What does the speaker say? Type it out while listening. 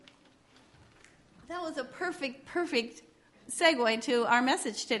That was a perfect segue to our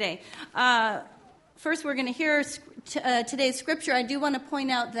message today. First, we're going to hear today's scripture. I do want to point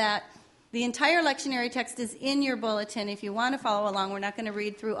out that the entire lectionary text is in your bulletin. If you want to follow along, we're not going to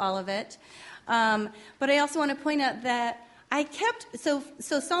read through all of it. But I also want to point out that I kept, so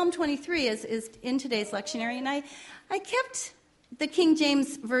Psalm 23 is in today's lectionary, and I kept the King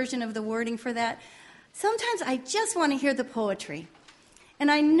James version of the wording for that. Sometimes I just want to hear the poetry. And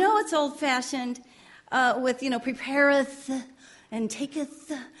I know it's old-fashioned with, prepareth and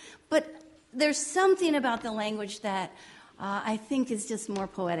taketh, but there's something about the language that I think is just more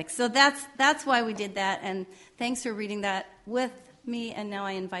poetic. So that's why we did that, and thanks for reading that with me, and now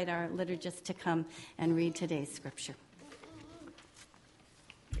I invite our liturgist to come and read today's scripture.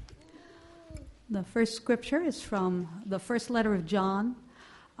 The first scripture is from the first letter of John,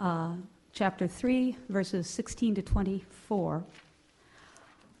 chapter 3, verses 16 to 24.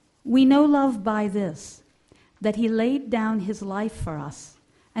 We know love by this, that he laid down his life for us,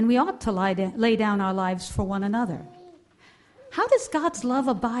 and we ought to lay down our lives for one another. How does God's love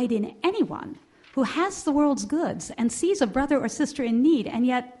abide in anyone who has the world's goods and sees a brother or sister in need and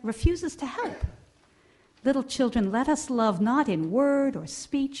yet refuses to help? Little children, let us love not in word or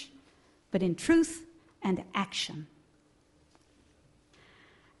speech, but in truth and action.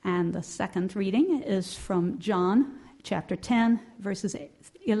 And the second reading is from John chapter 10, verses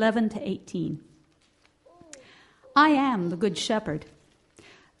 11 to 18. I am the good shepherd.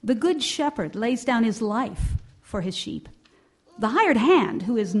 The good shepherd lays down his life for his sheep. The hired hand,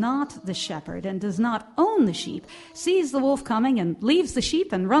 who is not the shepherd and does not own the sheep, sees the wolf coming and leaves the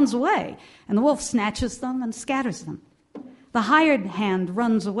sheep and runs away, and the wolf snatches them and scatters them. The hired hand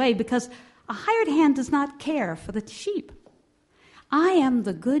runs away because a hired hand does not care for the sheep. I am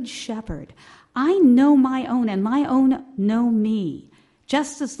the good shepherd. I know my own, and my own know me,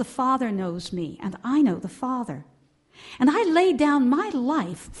 just as the Father knows me, and I know the Father. And I lay down my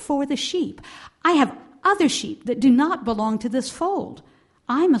life for the sheep. I have other sheep that do not belong to this fold.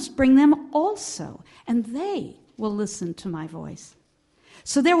 I must bring them also, and they will listen to my voice.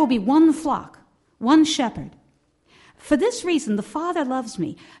 So there will be one flock, one shepherd. For this reason the Father loves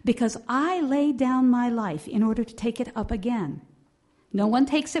me, because I lay down my life in order to take it up again. No one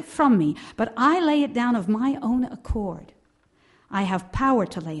takes it from me, but I lay it down of my own accord. I have power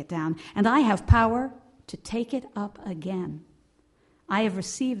to lay it down, and I have power to take it up again. I have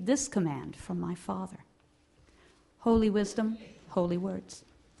received this command from my Father. Holy wisdom, holy words.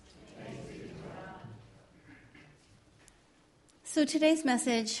 So today's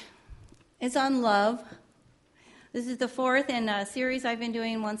message is on love. This is the fourth in a series I've been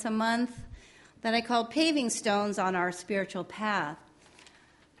doing once a month that I call Paving Stones on Our Spiritual Path.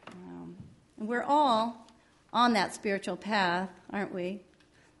 We're all on that spiritual path, aren't we?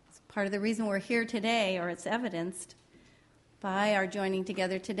 It's part of the reason we're here today, or it's evidenced by our joining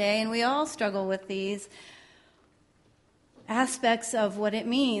together today. And we all struggle with these aspects of what it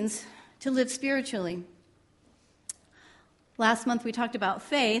means to live spiritually. Last month we talked about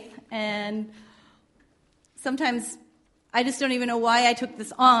faith, and sometimes I just don't even know why I took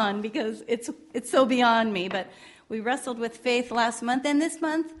this on, because it's so beyond me. But we wrestled with faith last month, and this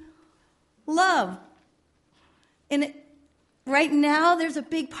month, love. And right now, there's a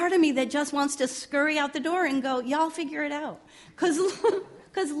big part of me that just wants to scurry out the door and go, y'all figure it out. Because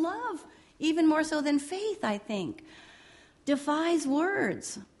love, even more so than faith, I think, defies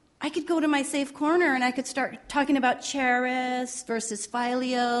words. I could go to my safe corner and I could start talking about charis versus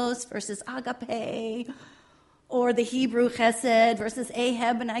philios versus agape, or the Hebrew chesed versus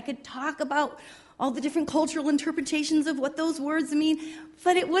ahab, and I could talk about all the different cultural interpretations of what those words mean,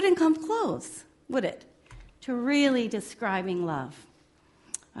 but it wouldn't come close, would it, to really describing love?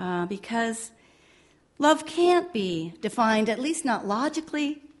 Because love can't be defined, at least not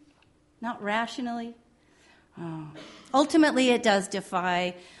logically, not rationally. Ultimately, it does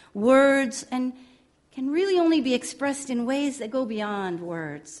defy words and can really only be expressed in ways that go beyond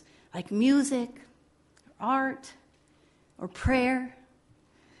words, like music, or art, or prayer.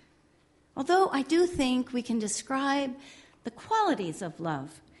 Although I do think we can describe the qualities of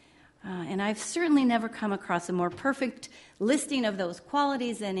love. And I've certainly never come across a more perfect listing of those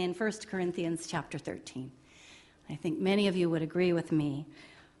qualities than in 1 Corinthians chapter 13. I think many of you would agree with me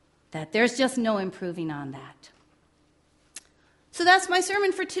that there's just no improving on that. So that's my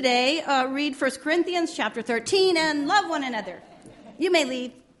sermon for today. Read 1 Corinthians chapter 13 and love one another. You may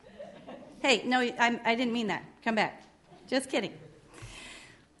leave. Hey, no, I didn't mean that. Come back. Just kidding.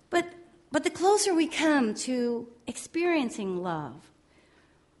 But the closer we come to experiencing love,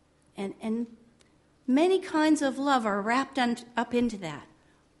 and many kinds of love are wrapped up into that.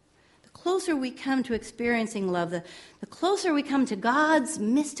 The the closer we come to experiencing love, the closer we come to God's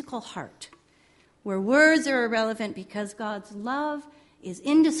mystical heart, where words are irrelevant because God's love is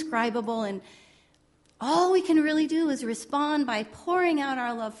indescribable, and all we can really do is respond by pouring out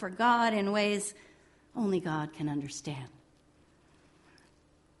our love for God in ways only God can understand.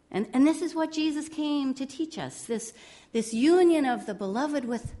 And this is what Jesus came to teach us, this union of the beloved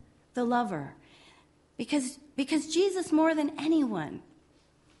with the lover. Because Jesus, more than anyone,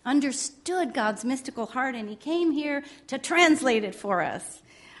 understood God's mystical heart, and he came here to translate it for us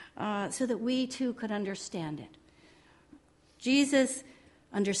so that we too could understand it. Jesus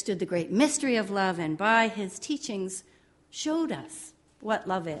understood the great mystery of love, and by his teachings showed us what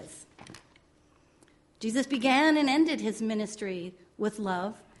love is. Jesus began and ended his ministry with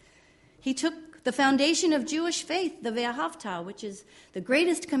love. He took the foundation of Jewish faith, the Ve'ahavta, which is the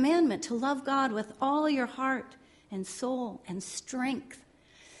greatest commandment, to love God with all your heart and soul and strength.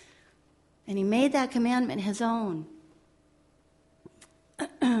 And he made that commandment his own.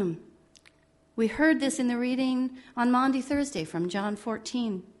 We heard this in the reading on Maundy Thursday from John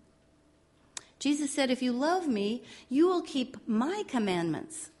 14. Jesus said, if you love me, you will keep my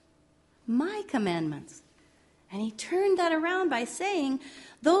commandments. My commandments. And he turned that around by saying,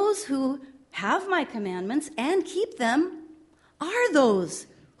 those who have my commandments and keep them are those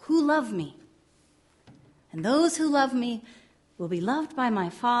who love me. And those who love me will be loved by my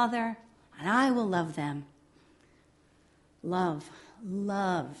Father, and I will love them. Love,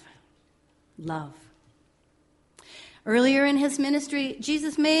 love, love. Earlier in his ministry,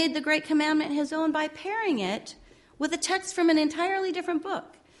 Jesus made the great commandment his own by pairing it with a text from an entirely different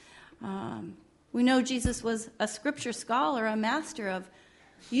book. We know Jesus was a scripture scholar, a master of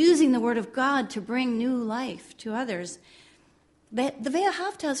using the word of God to bring new life to others. The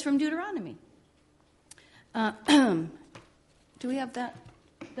Ve'ahavta is from Deuteronomy. Do we have that?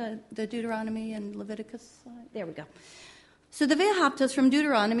 The Deuteronomy and Leviticus slide? There we go. So the Ve'ahavta is from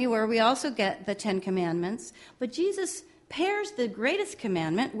Deuteronomy, where we also get the Ten Commandments. But Jesus pairs the greatest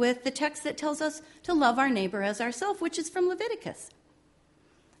commandment with the text that tells us to love our neighbor as ourselves, which is from Leviticus.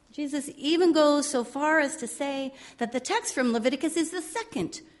 Jesus even goes so far as to say that the text from Leviticus is the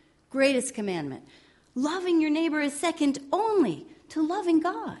second greatest commandment. Loving your neighbor is second only to loving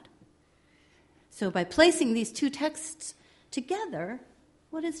God. So by placing these two texts together,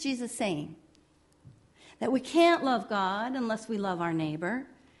 what is Jesus saying? That we can't love God unless we love our neighbor.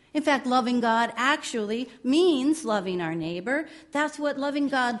 In fact, loving God actually means loving our neighbor. That's what loving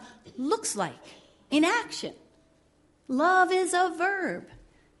God looks like in action. Love is a verb,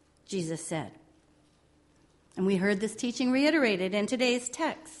 Jesus said. And we heard this teaching reiterated in today's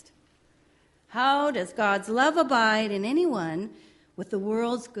text. How does God's love abide in anyone with the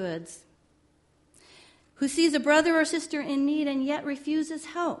world's goods, who sees a brother or sister in need and yet refuses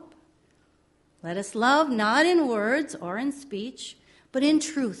help? Let us love not in words or in speech, but in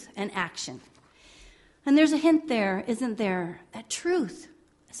truth and action. And there's a hint there, isn't there, that truth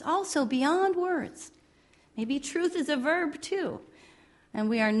is also beyond words. Maybe truth is a verb too, and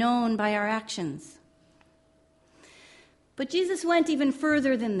we are known by our actions. But Jesus went even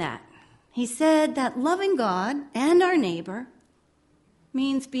further than that. He said that loving God and our neighbor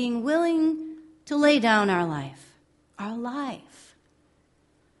means being willing to lay down our life,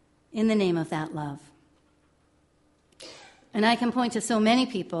 in the name of that love. And I can point to so many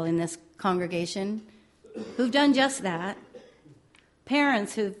people in this congregation who've done just that.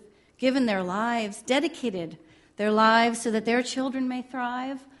 Parents who've given their lives, dedicated their lives so that their children may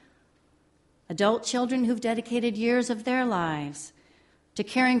thrive. Adult children who've dedicated years of their lives to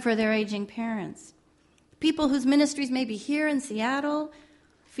caring for their aging parents. People whose ministries may be here in Seattle,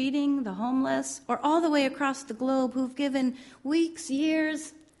 feeding the homeless, or all the way across the globe, who've given weeks,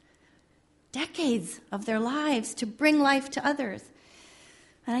 years, decades of their lives to bring life to others.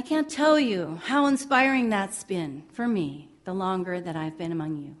 And I can't tell you how inspiring that's been for me the longer that I've been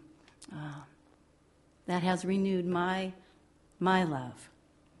among you. That has renewed my love.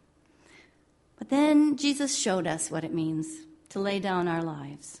 But then Jesus showed us what it means to lay down our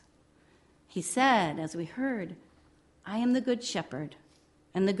lives. He said, as we heard, I am the good shepherd,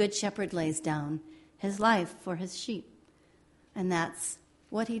 and the good shepherd lays down his life for his sheep. And that's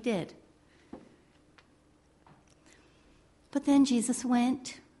what he did. But then Jesus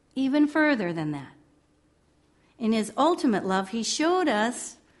went even further than that. In his ultimate love, he showed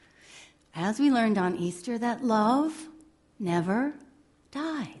us, as we learned on Easter, that love never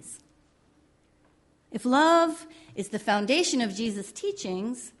dies. If love is the foundation of Jesus'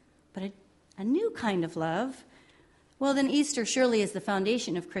 teachings, but a new kind of love, well, then Easter surely is the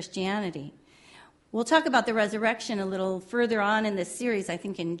foundation of Christianity. We'll talk about the resurrection a little further on in this series, I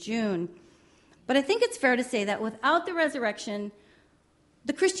think in June. But I think it's fair to say that without the resurrection,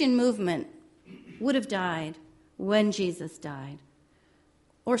 the Christian movement would have died when Jesus died,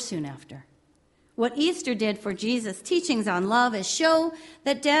 or soon after. What Easter did for Jesus' teachings on love is show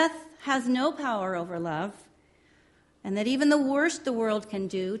that death has no power over love, and that even the worst the world can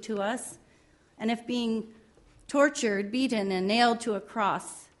do to us, and if being tortured, beaten, and nailed to a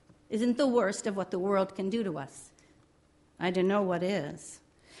cross isn't the worst of what the world can do to us, I don't know what is.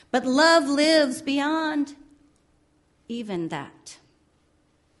 But love lives beyond even that.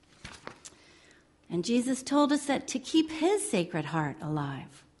 And Jesus told us that to keep his sacred heart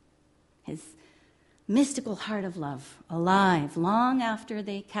alive, his mystical heart of love alive, long after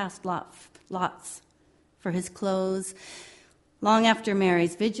they cast lots for his clothes, long after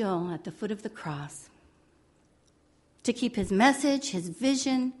Mary's vigil at the foot of the cross. To keep his message, his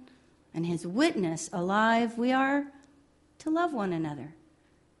vision, and his witness alive, we are to love one another,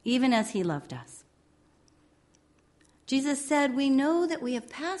 even as he loved us. Jesus said, we know that we have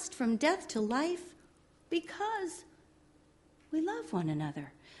passed from death to life because we love one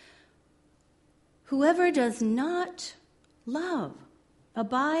another. Whoever does not love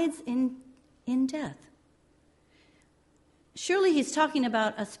abides in death. Surely he's talking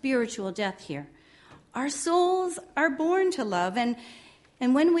about a spiritual death here. Our souls are born to love, and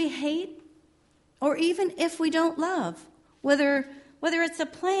when we hate, or even if we don't love, whether it's a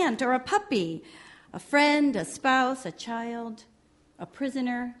plant or a puppy, a friend, a spouse, a child, a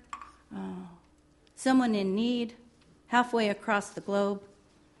prisoner, someone in need, halfway across the globe,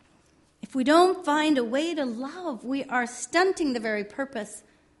 if we don't find a way to love, we are stunting the very purpose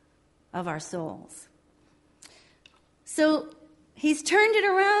of our souls. So he's turned it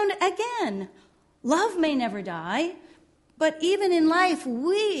around again. Love may never die, but even in life,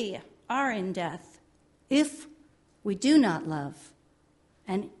 we are in death if we do not love.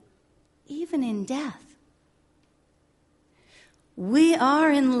 And even in death, we are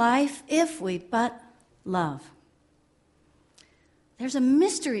in life if we but love. There's a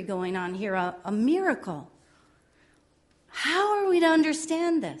mystery going on here, a miracle. How are we to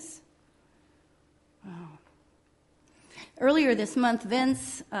understand this? Earlier this month,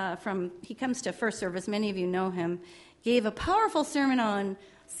 Vince, he comes to First Service, many of you know him, gave a powerful sermon on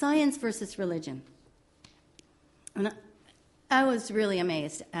science versus religion. And I was really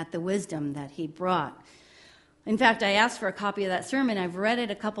amazed at the wisdom that he brought. In fact, I asked for a copy of that sermon. I've read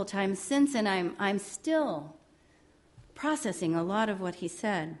it a couple times since, and I'm still processing a lot of what he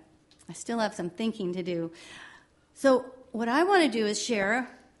said. I still have some thinking to do. So what I want to do is share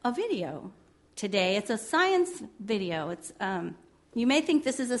a video today. It's a science video. It's you may think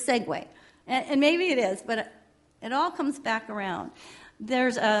this is a segue, and maybe it is, but it all comes back around.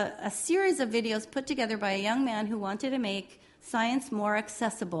 There's a series of videos put together by a young man who wanted to make science more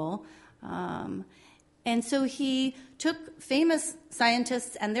accessible, and so he took famous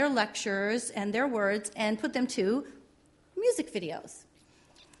scientists and their lectures and their words and put them to music videos.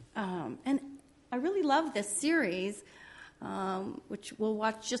 And I really love this series, which we'll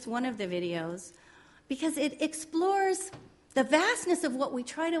watch just one of the videos, because it explores the vastness of what we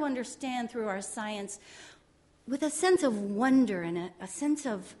try to understand through our science with a sense of wonder and a sense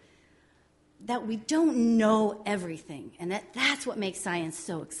of that we don't know everything, and that's what makes science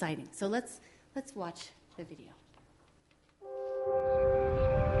so exciting. So let's watch the video.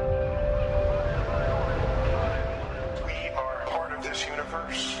 We are part of this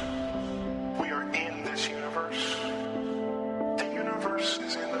universe. We are in this universe. The universe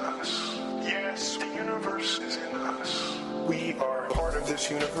is in us. Yes, the universe is in us. We are part of this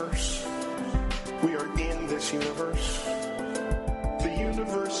universe. We are in this universe. The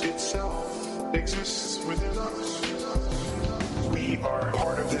universe itself exists within us. We are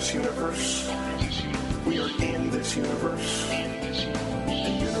part of this universe. We are in this universe.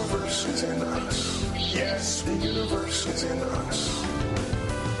 The universe is in us. Yes, the universe is in us.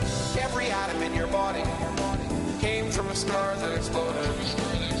 Every atom in your body came from a star that exploded.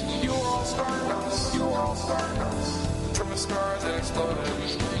 You are all stardust. You are all stardust. From a star that exploded.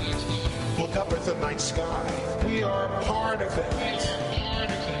 Look up at the night sky. We are part of it.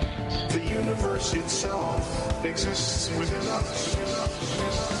 The universe itself exists within us.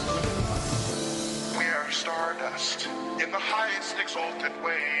 We are stardust in the highest exalted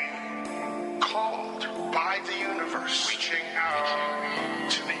way, called by the universe, reaching out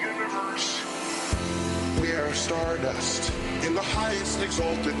to the universe. We are stardust in the highest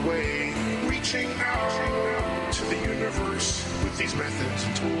exalted way, reaching out to the universe with these methods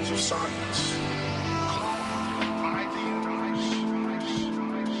and tools of science. Called by the universe.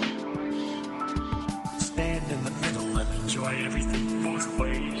 everything both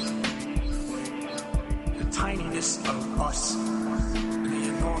ways. The tininess of us, the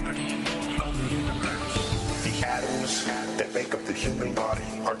enormity of the universe. The atoms that make up the human body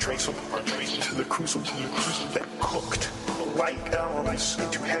are traceable to the crucible that cooked light elements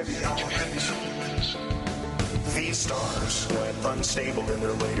into heavy elements. These stars went unstable in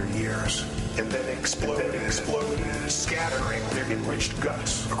their later years and then exploded, scattering their enriched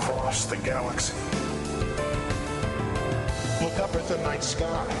guts across the galaxy. Look up at the night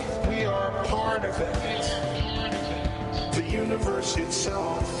sky. We are part of it. The universe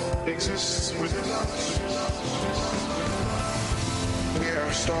itself exists within us. We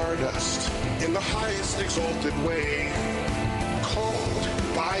are stardust in the highest exalted way, called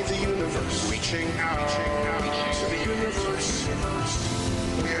by the universe, reaching out to the universe.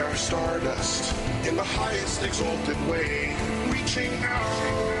 We are stardust in the highest exalted way, reaching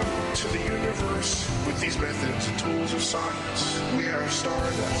out to the universe with these methods and tools of science. We are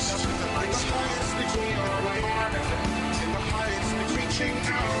stardust in the highest exalted way, in the highest reaching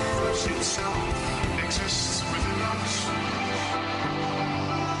out. The universe itself exists within us.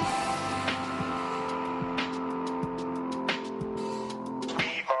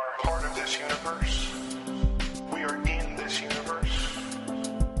 We are in this universe.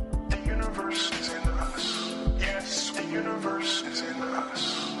 The universe is in us. Yes, the universe is in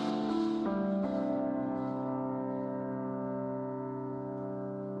us.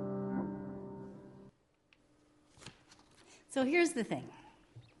 So here's the thing.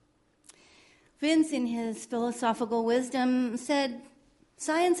 Vince, in his philosophical wisdom, said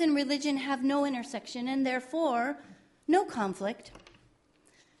science and religion have no intersection and therefore no conflict.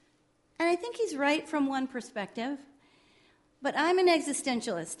 And I think he's right from one perspective. But I'm an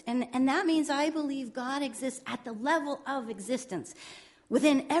existentialist, and that means I believe God exists at the level of existence,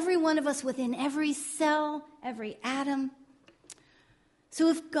 within every one of us, within every cell, every atom. So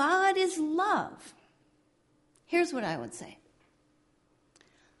if God is love, here's what I would say.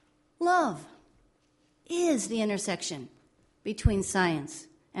 Love is the intersection between science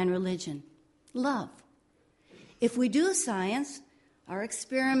and religion. Love. If we do science, our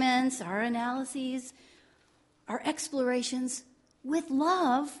experiments, our analyses, our explorations with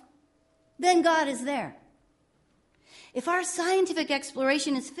love, then God is there. If our scientific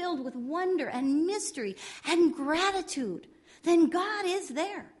exploration is filled with wonder and mystery and gratitude, then God is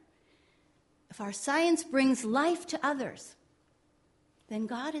there. If our science brings life to others, then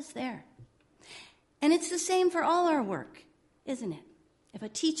God is there. And it's the same for all our work, isn't it? If a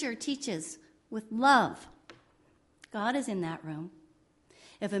teacher teaches with love, God is in that room.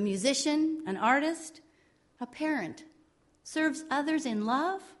 If a musician, an artist, a parent serves others in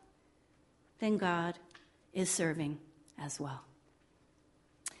love, then God is serving as well.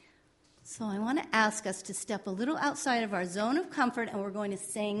 So I want to ask us to step a little outside of our zone of comfort, and we're going to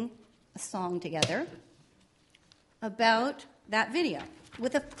sing a song together about that video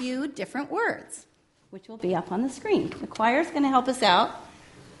with a few different words, which will be up on the screen. The choir's going to help us out.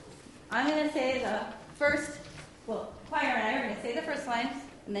 I'm going to say the first, choir and I are going to say the first line,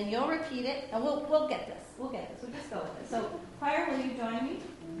 and then you'll repeat it, and we'll get this. We'll just go with it. So, choir, will you join me?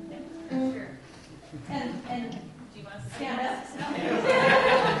 Yeah. Sure. And do you want to stand up?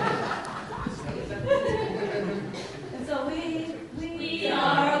 And so we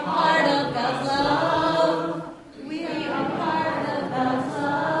are a part of God's love. We are part of God's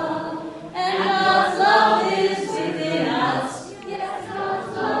love. And God's love is within us. Yes,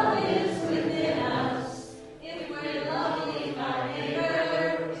 God's love is within us. If we're loving our neighbor,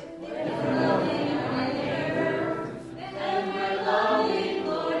 and we're loving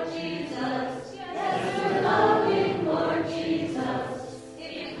Lord Jesus. Yes, we're loving Lord Jesus.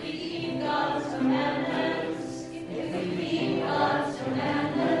 If we keep God's commandments,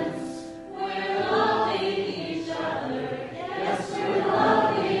 we're loving each other. Yes, we're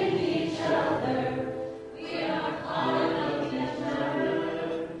loving each other. We are part of each other.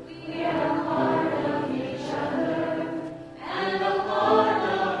 We are part of each other. And a part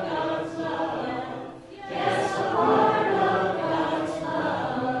of God's love. Yes, a part of God's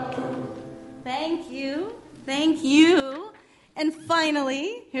love. Thank you. Thank you. And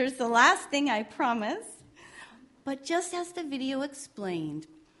finally, here's the last thing I promise. But just as the video explained,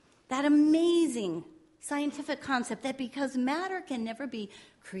 that amazing scientific concept that because matter can never be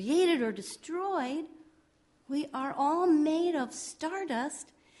created or destroyed, we are all made of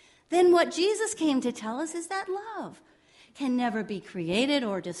stardust, then what Jesus came to tell us is that love can never be created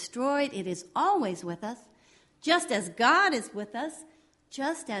or destroyed. It is always with us, just as God is with us,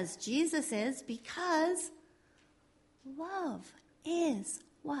 just as Jesus is, because love is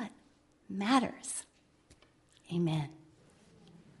what matters. Amen.